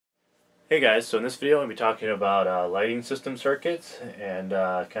Hey guys, so in this video I'm going to be talking about lighting system circuits and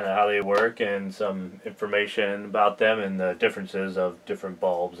kind of how they work and some information about them and the differences of different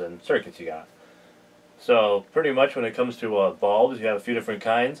bulbs and circuits you got. So pretty much when it comes to bulbs, you have a few different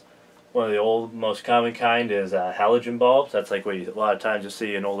kinds. One of the most common kind is halogen bulbs. That's like what a lot of times you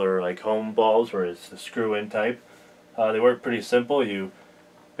see in older like home bulbs where it's the screw-in type. They work pretty simple. You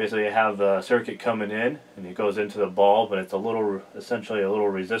basically have the circuit coming in and it goes into the bulb, and it's essentially a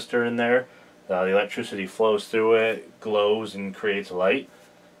little resistor in there. The electricity flows through it, glows, and creates light.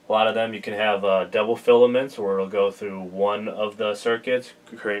 A lot of them you can have double filaments where it'll go through one of the circuits,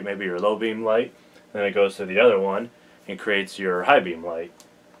 create maybe your low beam light, then it goes to the other one and creates your high beam light.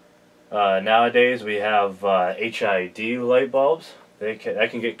 Nowadays we have HID light bulbs. That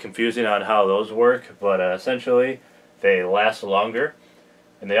can get confusing on how those work, but essentially they last longer.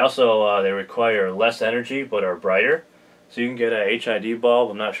 And they also they require less energy but are brighter. So you can get a HID bulb.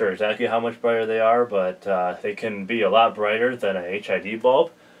 I'm not sure exactly how much brighter they are, but they can be a lot brighter than a HID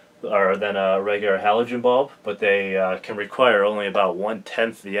bulb or than a regular halogen bulb, but they can require only about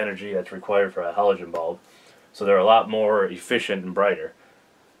 1/10 the energy that's required for a halogen bulb. So they're a lot more efficient and brighter.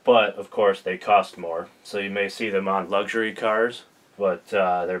 But of course they cost more. So you may see them on luxury cars, but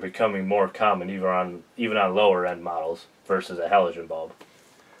they're becoming more common even on lower end models versus a halogen bulb.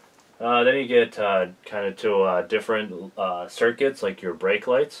 Then you get kind of to different circuits, like your brake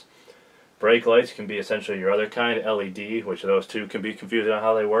lights. Brake lights can be essentially your other kind, LED, which those two can be confusing on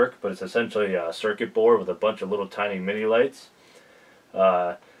how they work, but it's essentially a circuit board with a bunch of little tiny mini lights.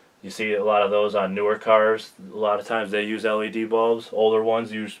 You see a lot of those on newer cars. A lot of times they use LED bulbs. Older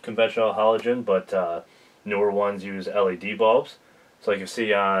ones use conventional halogen, but newer ones use LED bulbs. So like you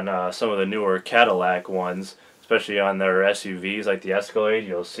see on some of the newer Cadillac ones, especially on their SUVs like the Escalade,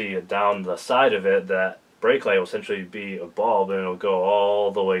 you'll see it down the side of it, that brake light will essentially be a bulb and it'll go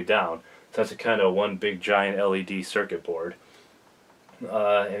all the way down. So that's a kind of one big giant LED circuit board.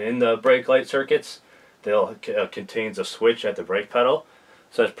 And in the brake light circuits, they'll contains a switch at the brake pedal.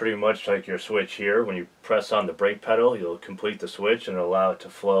 So that's pretty much like your switch here. When you press on the brake pedal, you'll complete the switch and allow it to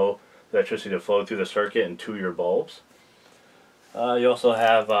flow, electricity to flow through the circuit and to your bulbs. You also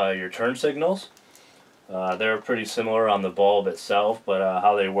have your turn signals. They're pretty similar on the bulb itself, but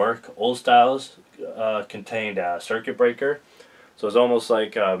how they work. Old styles contained a circuit breaker, so it's almost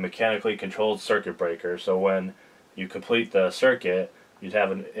like a mechanically controlled circuit breaker. So when you complete the circuit, you'd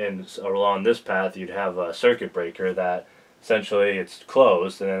have along this path you'd have a circuit breaker that essentially it's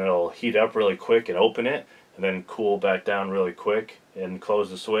closed, and then it'll heat up really quick and open it, and then cool back down really quick and close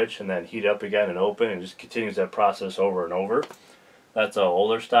the switch, and then heat up again and open, and just continues that process over and over. That's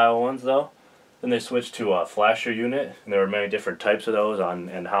older style ones though. Then they switched to a flasher unit, and there were many different types of those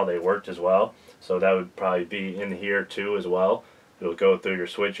and how they worked as well. So that would probably be in here too as well. It'll go through your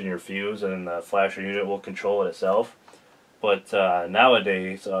switch and your fuse, and then the flasher unit will control it itself. But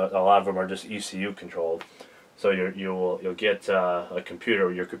nowadays, a lot of them are just ECU controlled. So you'll get a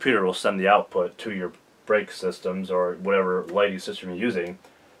computer. Your computer will send the output to your brake systems or whatever lighting system you're using,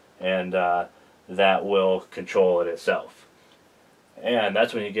 and that will control it itself. And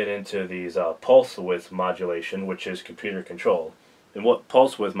that's when you get into these pulse width modulation, which is computer controlled. And what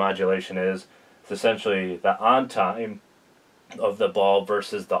pulse width modulation is, it's essentially the on time of the bulb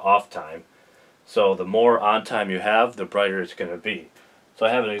versus the off time. So the more on time you have, the brighter it's going to be. So I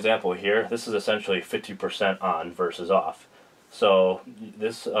have an example here. This is essentially 50% on versus off. So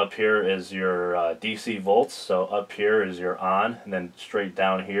this up here is your DC volts. So up here is your on, and then straight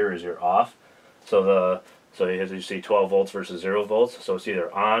down here is your off. So as you see, 12 volts versus 0 volts. So it's either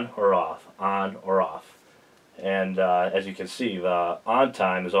on or off, on or off. And as you can see, the on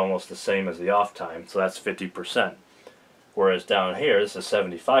time is almost the same as the off time. So that's 50%. Whereas down here, this is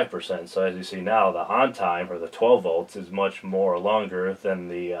 75%. So as you see now, the on time, or the 12 volts, is much more longer than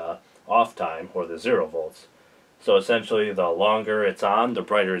the off time, or the 0 volts. So essentially, the longer it's on, the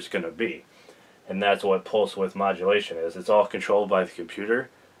brighter it's going to be. And that's what pulse width modulation is. It's all controlled by the computer.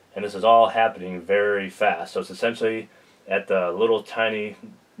 And this is all happening very fast. So it's essentially at the little tiny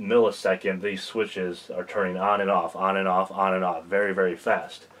millisecond, these switches are turning on and off, on and off, on and off, very, very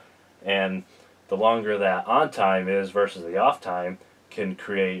fast. And the longer that on time is versus the off time can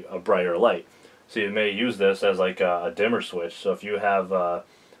create a brighter light. So you may use this as like a dimmer switch. So if you have a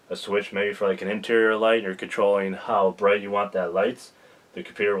switch maybe for like an interior light, and you're controlling how bright you want that lights, the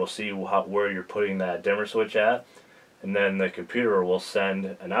computer will see where you're putting that dimmer switch at. And then the computer will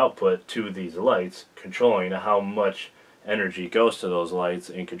send an output to these lights, controlling how much energy goes to those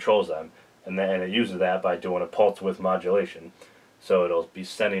lights and controls them. And then it uses that by doing a pulse width modulation. So it'll be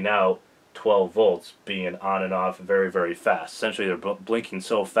sending out 12 volts being on and off very, very fast. Essentially, they're blinking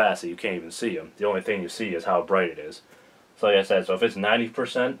so fast that you can't even see them. The only thing you see is how bright it is. So like I said, so if it's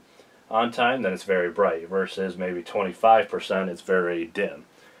 90% on time, then it's very bright, versus maybe 25%, it's very dim.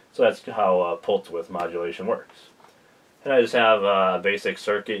 So that's how pulse width modulation works. And I just have a basic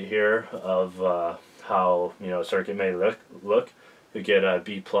circuit here of how a circuit may look. You get a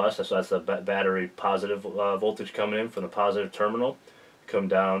B plus, so that's the battery positive voltage coming in from the positive terminal, come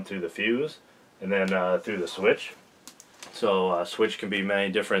down through the fuse, and then through the switch. So switch can be many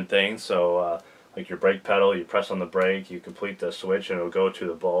different things. So like your brake pedal, you press on the brake, you complete the switch, and it'll go to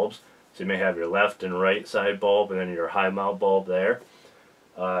the bulbs. So you may have your left and right side bulb, and then your high mount bulb there.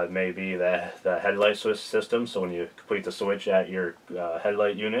 Maybe the headlight switch system, so when you complete the switch at your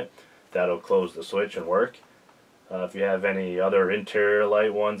headlight unit, that'll close the switch and work. If you have any other interior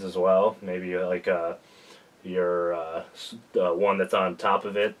light ones as well, maybe like your one that's on top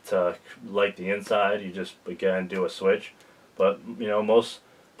of it to light the inside, you just again do a switch. But most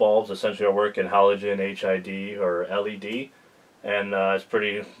bulbs essentially are working halogen, HID, or LED, and it's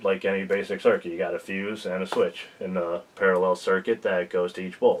pretty like any basic circuit. You got a fuse and a switch in a parallel circuit that goes to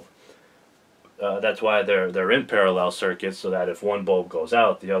each bulb. That's why they're in parallel circuits, so that if one bulb goes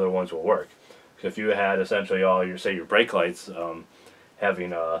out, the other ones will work. If you had essentially all your, say, your brake lights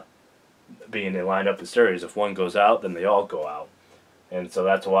being lined up in series, if one goes out, then they all go out. And so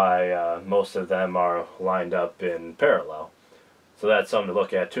that's why most of them are lined up in parallel. So that's something to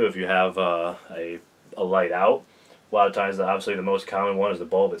look at too. If you have a light out, a lot of times obviously the most common one is the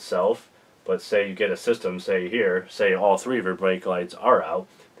bulb itself. But say you get a system, say here, say all three of your brake lights are out,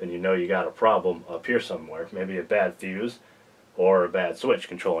 then you got a problem up here somewhere. Maybe a bad fuse, or a bad switch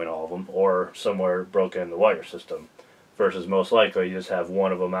controlling all of them, or somewhere broken in the wire system, versus most likely you just have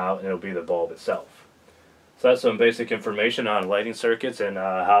one of them out and it'll be the bulb itself. So that's some basic information on lighting circuits and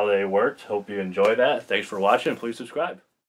how they worked. Hope you enjoy that. Thanks for watching, and please subscribe.